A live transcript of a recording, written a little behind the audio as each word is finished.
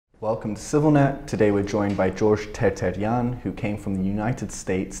Welcome to CivilNet. Today we're joined by George Terterian, who came from the United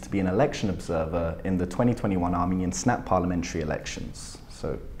States to be an election observer in the 2021 Armenian snap parliamentary elections.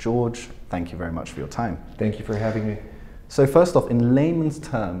 So George, thank you very much for your time. Thank you for having me. So first off, in layman's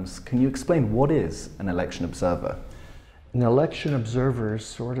terms, can you explain what is an election observer? An election observer is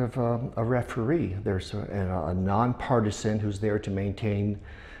sort of a referee. There's a nonpartisan who's there to maintain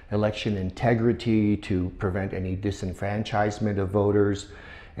election integrity, to prevent any disenfranchisement of voters,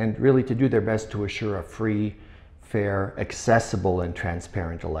 and really to do their best to assure a free, fair, accessible, and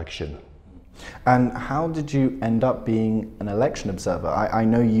transparent election. And how did you end up being an election observer? I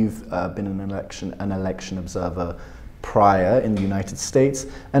know you've been an election observer prior in the United States,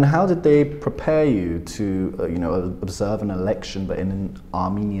 and how did they prepare you to observe an election but in an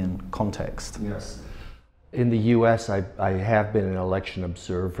Armenian context? Yes. In the U.S., I have been an election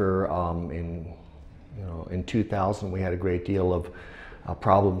observer. In 2000, we had a great deal of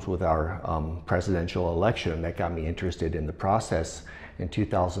problems with our presidential election, and that got me interested in the process. In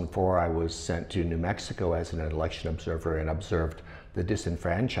 2004, I was sent to New Mexico as an election observer and observed the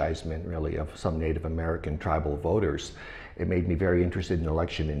disenfranchisement, really, of some Native American tribal voters. It made me very interested in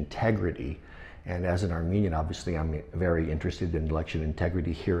election integrity. And as an Armenian, obviously, I'm very interested in election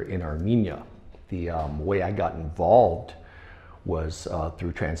integrity here in Armenia. The way I got involved was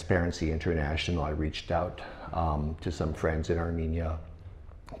through Transparency International. I reached out to some friends in Armenia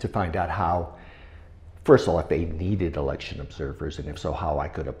to find out how, first of all, if they needed election observers, and if so, how I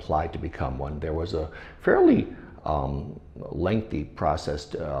could apply to become one. There was a fairly lengthy process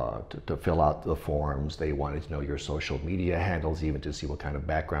to fill out the forms. They wanted to know your social media handles, even to see what kind of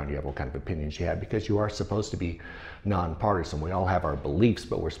background you have, what kind of opinions you have, because you are supposed to be nonpartisan. We all have our beliefs,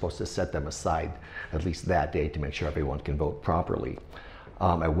 but we're supposed to set them aside at least that day to make sure everyone can vote properly.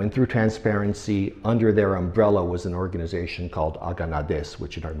 I went through Transparency. Under their umbrella was an organization called Aganades,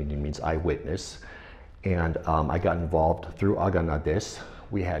 which in Armenian means eyewitness. And I got involved through Aganades.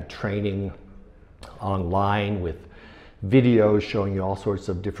 We had training online with videos showing you all sorts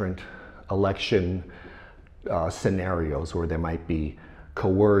of different election scenarios where there might be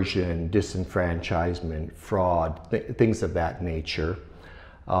coercion, disenfranchisement, fraud, things of that nature.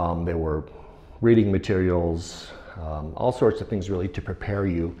 There were reading materials, all sorts of things really to prepare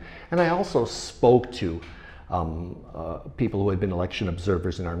you. And I also spoke to people who had been election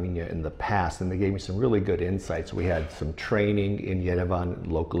observers in Armenia in the past, and they gave me some really good insights. We had some training in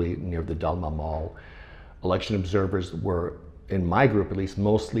Yerevan, locally near the Dalma Mall. Election observers were, in my group at least,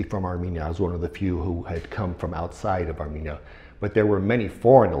 mostly from Armenia. I was one of the few who had come from outside of Armenia, but there were many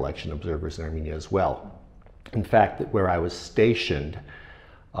foreign election observers in Armenia as well. In fact, where I was stationed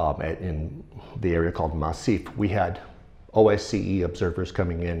in the area called Masif, we had OSCE observers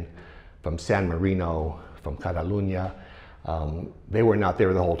coming in from San Marino, from Catalunya. They were not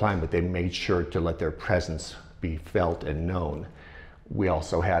there the whole time, but they made sure to let their presence be felt and known. We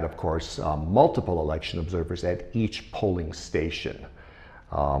also had, of course, multiple election observers at each polling station,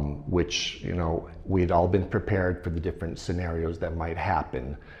 which, we had all been prepared for the different scenarios that might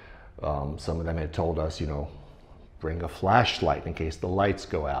happen. Some of them had told us, bring a flashlight in case the lights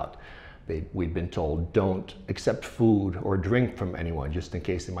go out. We'd been told, don't accept food or drink from anyone just in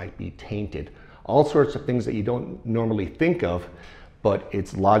case it might be tainted. All sorts of things that you don't normally think of, but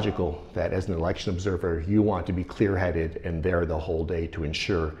it's logical that as an election observer, you want to be clear-headed and there the whole day to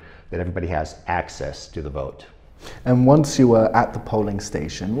ensure that everybody has access to the vote. And once you were at the polling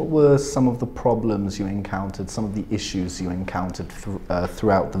station, what were some of the problems you encountered, some of the issues you encountered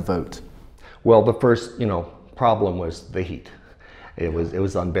throughout the vote? Well, the first, problem was the heat. It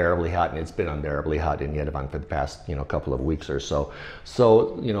was unbearably hot, and it's been unbearably hot in Yerevan for the past, couple of weeks or so.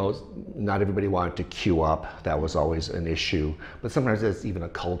 So, not everybody wanted to queue up. That was always an issue. But sometimes there's even a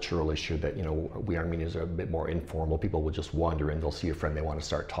cultural issue that, we Armenians are a bit more informal. People will just wander in, they'll see a friend, they want to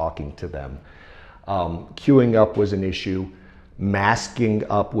start talking to them. Queuing up was an issue. Masking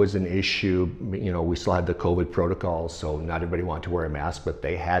up was an issue. We still had the COVID protocols, so not everybody wanted to wear a mask, but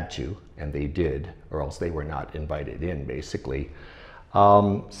they had to, and they did, or else they were not invited in, basically.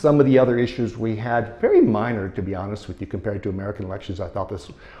 Some of the other issues we had, very minor, to be honest with you, compared to American elections. I thought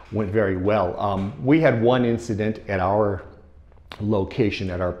this went very well. We had one incident at our location,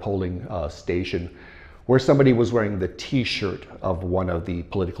 at our polling station, where somebody was wearing the T-shirt of one of the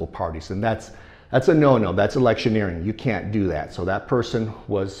political parties, and that's a no-no. That's electioneering. You can't do that. So that person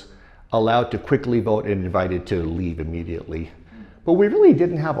was allowed to quickly vote and invited to leave immediately. But we really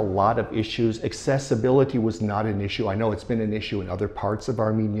didn't have a lot of issues. Accessibility was not an issue. I know it's been an issue in other parts of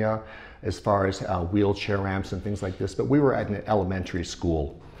Armenia as far as wheelchair ramps and things like this, but we were at an elementary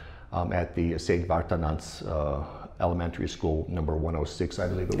school at the St. Vartanants elementary school, number 106, I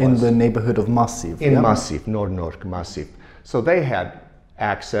believe it was. In the neighborhood of Massiv. In Massiv, Nord Massiv. So they had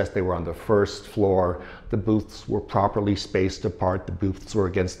access, they were on the first floor, the booths were properly spaced apart, the booths were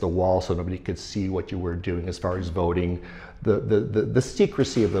against the wall so nobody could see what you were doing as far as voting. The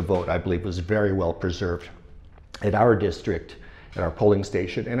secrecy of the vote, I believe, was very well preserved at our district, at our polling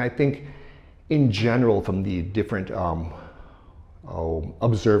station. And I think in general, from the different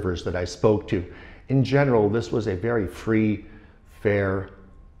observers that I spoke to, in general, this was a very free, fair,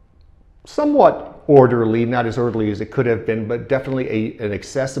 somewhat orderly, not as orderly as it could have been, but definitely an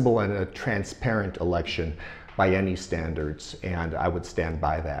accessible and a transparent election by any standards, and I would stand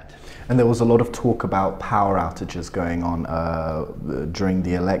by that. And there was a lot of talk about power outages going on during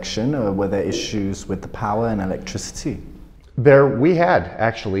the election. Were there issues with the power and electricity? We had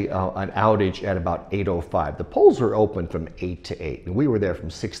actually an outage at about 8:05. The polls were open from 8 to 8, and we were there from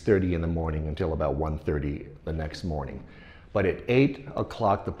 6:30 in the morning until about 1:30 the next morning. But at 8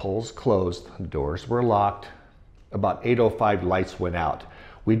 o'clock, the polls closed, the doors were locked. About 8:05, lights went out.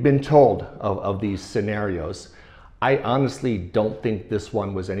 We'd been told of these scenarios. I honestly don't think this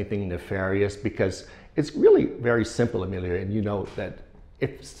one was anything nefarious, because it's really very simple, Amelia, and you know that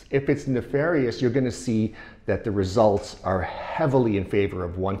if it's nefarious, you're going to see that the results are heavily in favor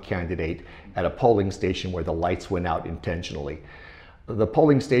of one candidate at a polling station where the lights went out intentionally. The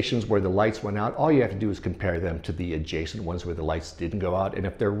polling stations where the lights went out, all you have to do is compare them to the adjacent ones where the lights didn't go out. And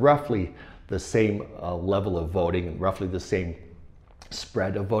if they're roughly the same level of voting and roughly the same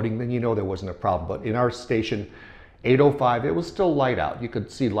spread of voting, then you know there wasn't a problem. But in our station, 8:05, it was still light out. You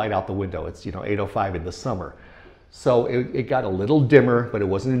could see light out the window. It's 8:05 in the summer. So it got a little dimmer, but it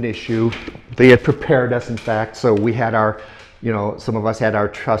wasn't an issue. They had prepared us, in fact. So we had our, some of us had our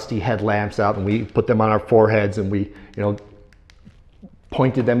trusty headlamps out, and we put them on our foreheads, and we,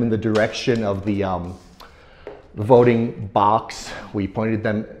 pointed them in the direction of the voting box. We pointed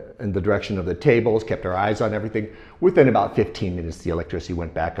them in the direction of the tables, kept our eyes on everything. Within about 15 minutes, the electricity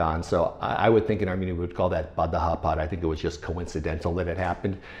went back on. So I would think in Armenia we would call that badahapat. I think it was just coincidental that it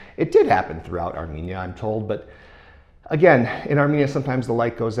happened. It did happen throughout Armenia, I'm told, but again, in Armenia, sometimes the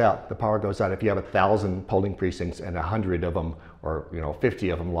light goes out, the power goes out. If you have 1,000 polling precincts and 100 of them, or 50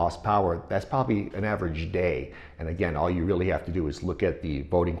 of them lost power, that's probably an average day. And again, all you really have to do is look at the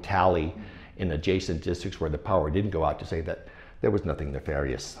voting tally in adjacent districts where the power didn't go out to say that there was nothing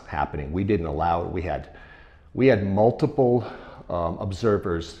nefarious happening. We didn't allow it. We had multiple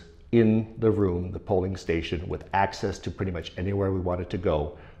observers in the room, the polling station, with access to pretty much anywhere we wanted to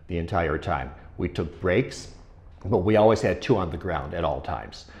go the entire time. We took breaks, but we always had 2 on the ground at all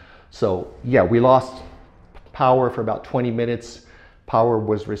times. So yeah, we lost power for about 20 minutes. Power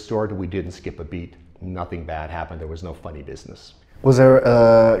was restored, and we didn't skip a beat. Nothing bad happened. There was no funny business. Was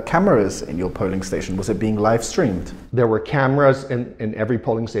there cameras in your polling station? Was it being live streamed? There were cameras in every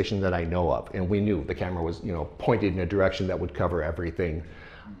polling station that I know of, and we knew the camera was, pointed in a direction that would cover everything.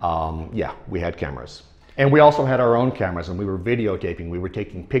 Yeah, we had cameras. And we also had our own cameras, and we were videotaping. We were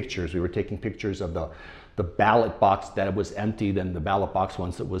taking pictures. We were taking pictures of the ballot box that was empty, then the ballot box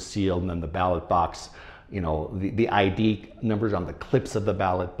once it was sealed, and then the ballot box, the ID numbers on the clips of the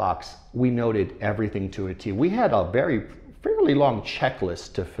ballot box. We noted everything to a T. We had a fairly long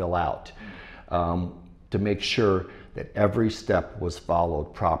checklist to fill out to make sure that every step was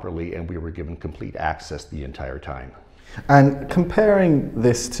followed properly, and we were given complete access the entire time. And comparing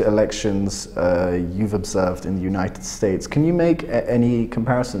this to elections you've observed in the United States, can you make any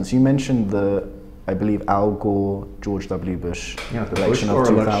comparisons? You mentioned I believe, Al Gore, George W. Bush election of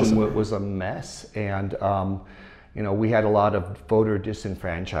 2000. Election was a mess, and we had a lot of voter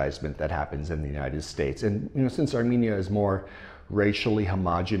disenfranchisement that happens in the United States. And since Armenia is more racially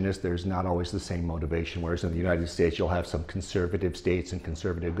homogenous, there's not always the same motivation, whereas in the United States you'll have some conservative states and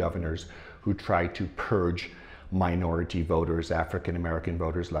conservative governors who try to purge minority voters, African American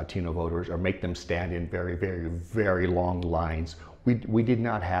voters, Latino voters, or make them stand in very, very, very long lines. We did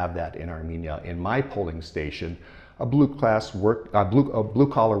not have that in Armenia. In my polling station, a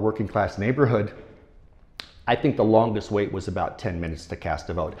blue-collar working class neighborhood, I think the longest wait was about 10 minutes to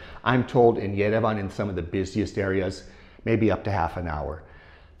cast a vote. I'm told in Yerevan, in some of the busiest areas, maybe up to half an hour.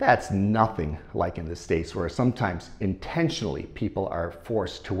 That's nothing like in the States, where sometimes intentionally people are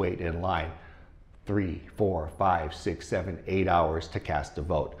forced to wait in line 3, 4, 5, 6, 7, 8 hours to cast a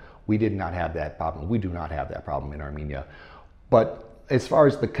vote. We did not have that problem. We do not have that problem in Armenia. But as far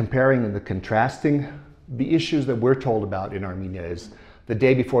as the comparing and the contrasting, the issues that we're told about in Armenia is the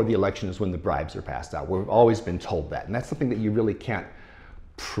day before the election is when the bribes are passed out. We've always been told that, and that's something that you really can't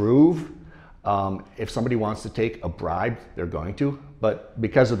prove. If somebody wants to take a bribe, they're going to, but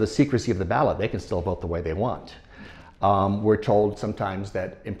because of the secrecy of the ballot, they can still vote the way they want. We're told sometimes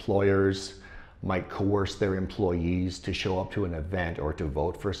that employers might coerce their employees to show up to an event or to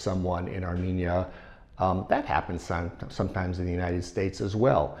vote for someone in Armenia. That happens sometimes in the United States as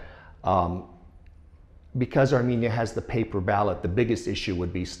well. Because Armenia has the paper ballot, the biggest issue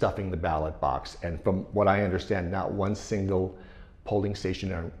would be stuffing the ballot box. And from what I understand, not one single polling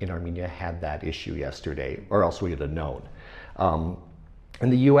station in Armenia had that issue yesterday, or else we would have known. In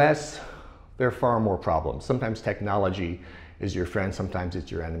the US, there are far more problems. Sometimes technology is your friend, sometimes it's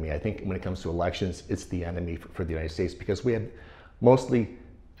your enemy. I think when it comes to elections, it's the enemy for the United States, because we have mostly,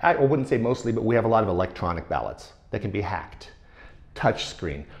 I wouldn't say mostly, but we have a lot of electronic ballots that can be hacked. Touch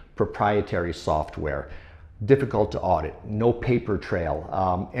screen, proprietary software, difficult to audit, no paper trail,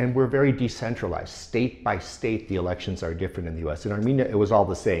 and we're very decentralized. State by state, the elections are different in the US. In Armenia, it was all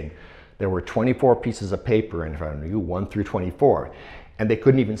the same. There were 24 pieces of paper in front of you, 1 through 24, and they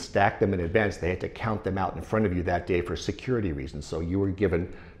couldn't even stack them in advance. They had to count them out in front of you that day for security reasons. So you were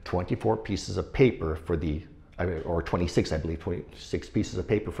given 24 pieces of paper for the, or 26, I believe, 26 pieces of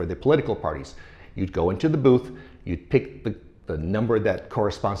paper for the political parties. You'd go into the booth, you'd pick the number that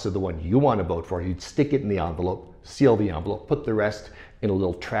corresponds to the one you want to vote for, you'd stick it in the envelope, seal the envelope, put the rest in a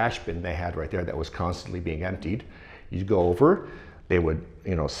little trash bin they had right there that was constantly being emptied. You'd go over, they would,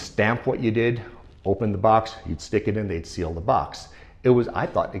 stamp what you did, open the box, you'd stick it in, they'd seal the box. It was, I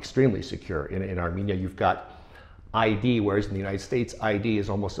thought, extremely secure. In Armenia, you've got ID, whereas in the United States, ID is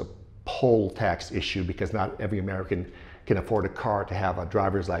almost a poll tax issue, because not every American can afford a car to have a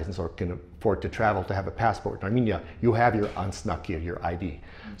driver's license, or can afford to travel to have a passport. In Armenia, you have your ansnaki, your ID.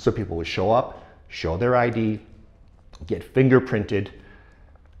 So people would show up, show their ID, get fingerprinted,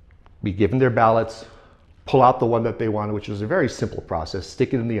 be given their ballots, pull out the one that they wanted, which was a very simple process,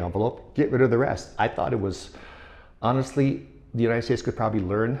 stick it in the envelope, get rid of the rest. I thought it was, honestly, the United States could probably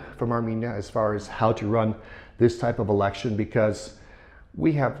learn from Armenia as far as how to run this type of election, because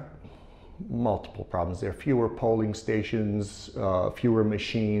we have multiple problems. There are fewer polling stations, fewer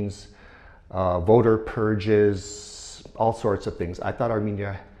machines, voter purges, all sorts of things. I thought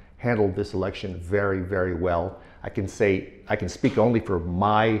Armenia handled this election very, very well. I can speak only for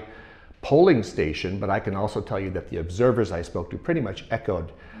my polling station, but I can also tell you that the observers I spoke to pretty much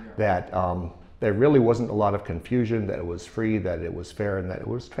echoed that there really wasn't a lot of confusion, that it was free, that it was fair, and that it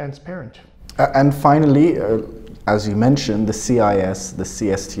was transparent. And finally, as you mentioned, the CIS, the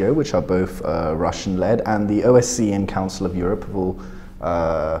CSTO, which are both Russian-led, and the OSCE and Council of Europe have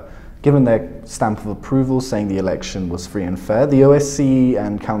all given their stamp of approval, saying the election was free and fair. The OSCE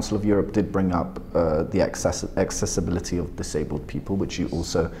and Council of Europe did bring up the accessibility of disabled people, which you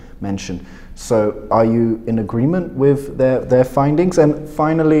also mentioned. So are you in agreement with their findings? And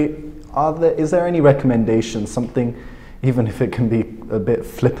finally, is there any recommendation, something, even if it can be a bit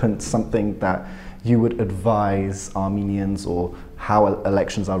flippant, something that you would advise Armenians, or how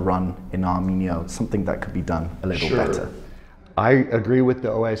elections are run in Armenia, something that could be done a little better? I agree with the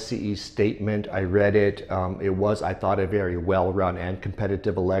OSCE statement. I read it. It was, I thought, a very well-run and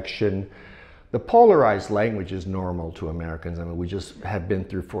competitive election. The polarized language is normal to Americans. I mean, we just have been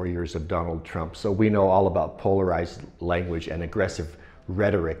through 4 years of Donald Trump, so we know all about polarized language and aggressive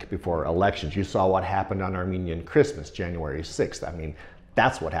rhetoric before elections. You saw what happened on Armenian Christmas, January 6th. I mean,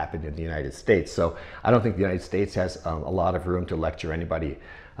 that's what happened in the United States. So I don't think the United States has a lot of room to lecture anybody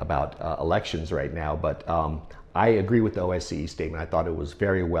about elections right now, but I agree with the OSCE statement. I thought it was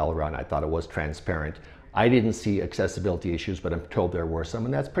very well run. I thought it was transparent. I didn't see accessibility issues, but I'm told there were some,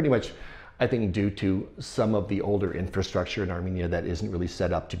 and that's pretty much, I think, due to some of the older infrastructure in Armenia that isn't really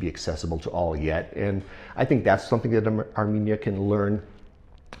set up to be accessible to all yet. And I think that's something that Armenia can learn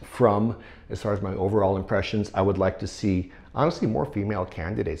from. As far as my overall impressions, I would like to see, honestly, more female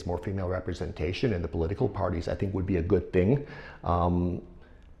candidates, more female representation in the political parties. I think would be a good thing,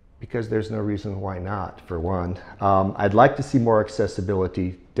 because there's no reason why not, for one. I'd like to see more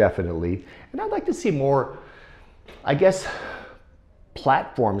accessibility, definitely. And I'd like to see more, I guess,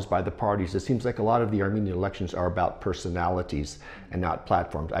 platforms by the parties. It seems like a lot of the Armenian elections are about personalities and not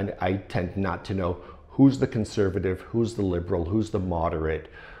platforms. I tend not to know who's the conservative, who's the liberal, who's the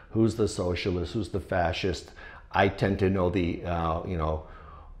moderate, who's the socialist, who's the fascist. I tend to know the,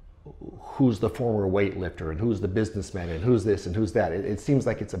 who's the former weightlifter and who's the businessman and who's this and who's that. It seems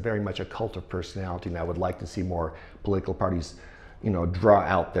like it's very much a cult of personality, and I would like to see more political parties, draw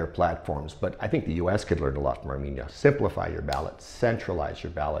out their platforms. But I think the US could learn a lot from Armenia. Simplify your ballot, centralize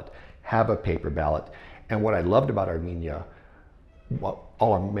your ballot, have a paper ballot. And what I loved about Armenia, what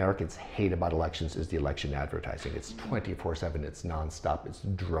all Americans hate about elections, is the election advertising. It's 24/7, it's nonstop, it's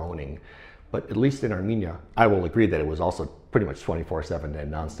droning. But at least in Armenia, I will agree that it was also pretty much 24/7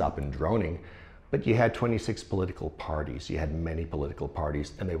 and nonstop and droning. But you had 26 political parties. You had many political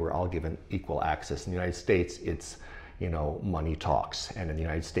parties, and they were all given equal access. In the United States, it's, you know, money talks. And in the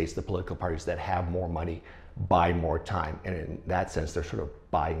United States, the political parties that have more money buy more time. And in that sense, they're sort of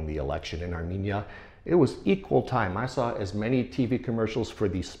buying the election. In Armenia, it was equal time. I saw as many TV commercials for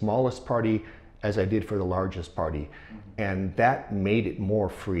the smallest party as I did for the largest party. And that made it more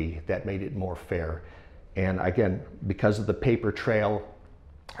free, that made it more fair. And again, because of the paper trail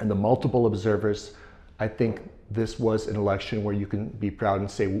and the multiple observers, I think this was an election where you can be proud and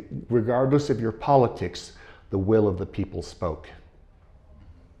say, regardless of your politics, the will of the people spoke.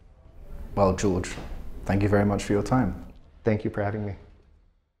 Well, George, thank you very much for your time. Thank you for having me.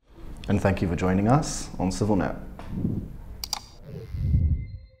 And thank you for joining us on CivilNet.